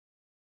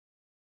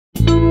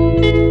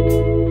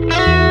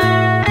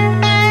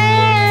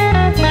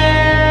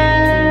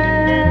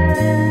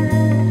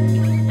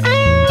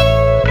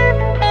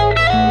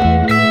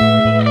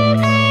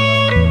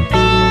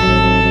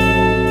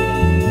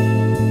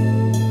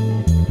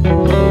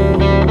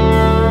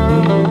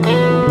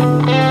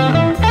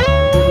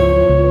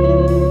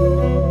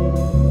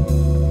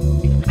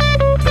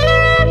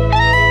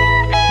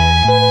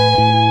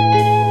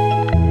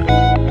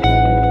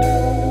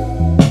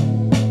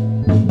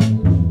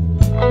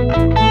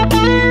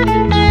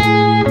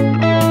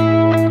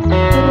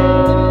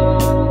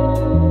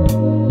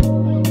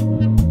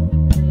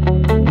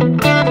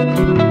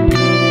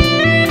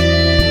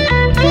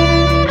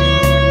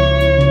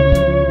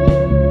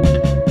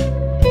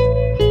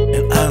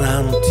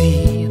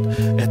tid,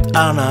 ett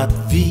annat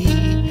vi,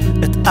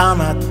 ett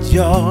annat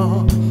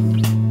jag.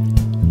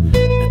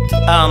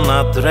 Ett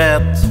annat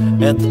rätt,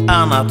 ett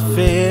annat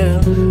fel,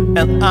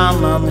 en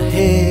annan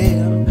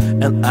hel,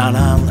 en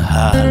annan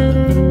halv.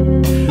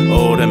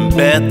 Och den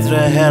bättre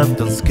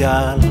hälften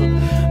skall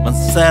man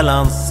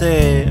sällan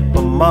se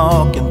på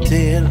maken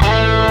till.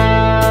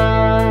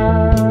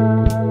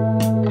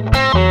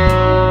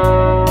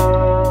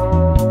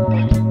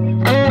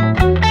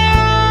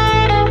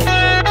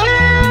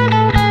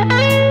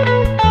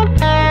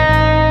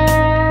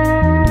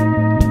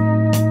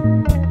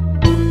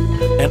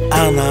 En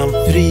annan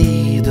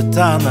frid, ett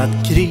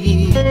annat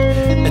krig,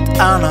 ett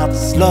annat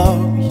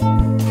slag.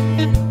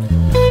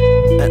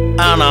 En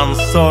annan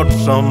sort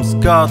som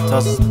ska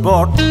tas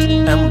bort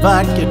en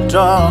vacker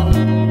dag.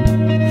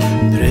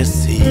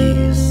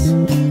 Precis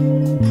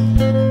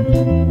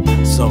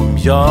som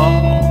jag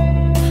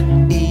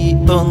i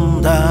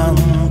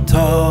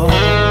undantag.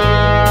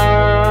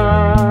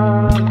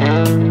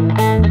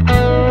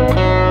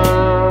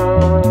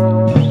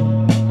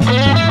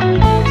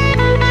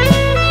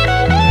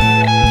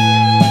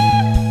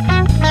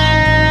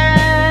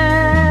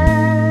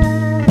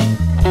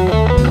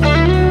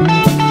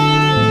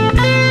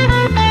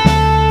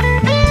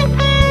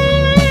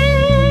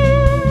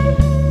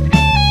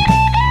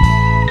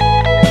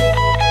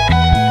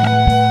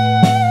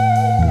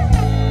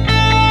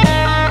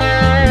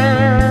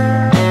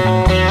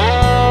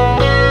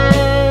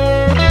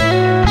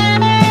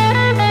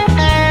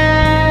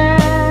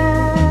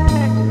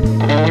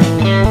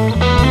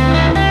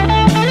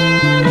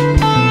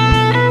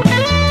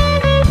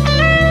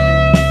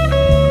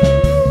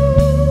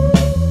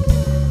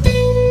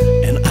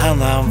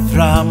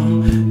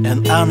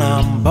 En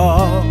annan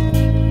bak,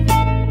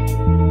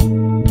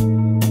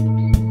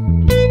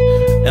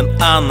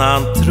 en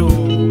annan tro,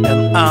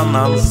 en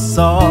annan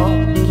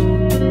sak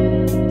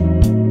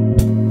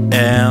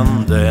än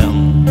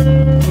den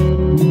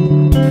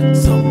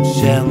som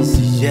känns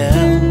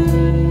igen.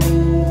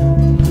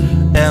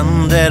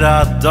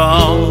 Ändra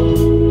dag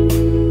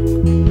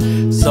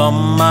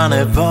som man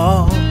är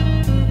van.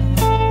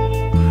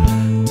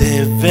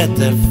 Det vet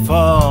det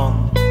fan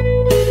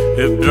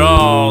hur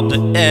bra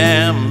det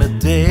är med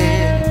det.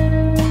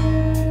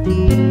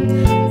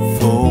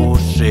 Får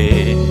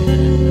se,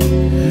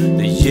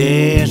 det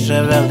ger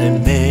sig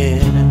väldigt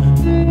mer.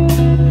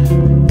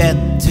 1,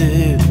 2,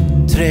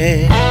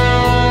 3.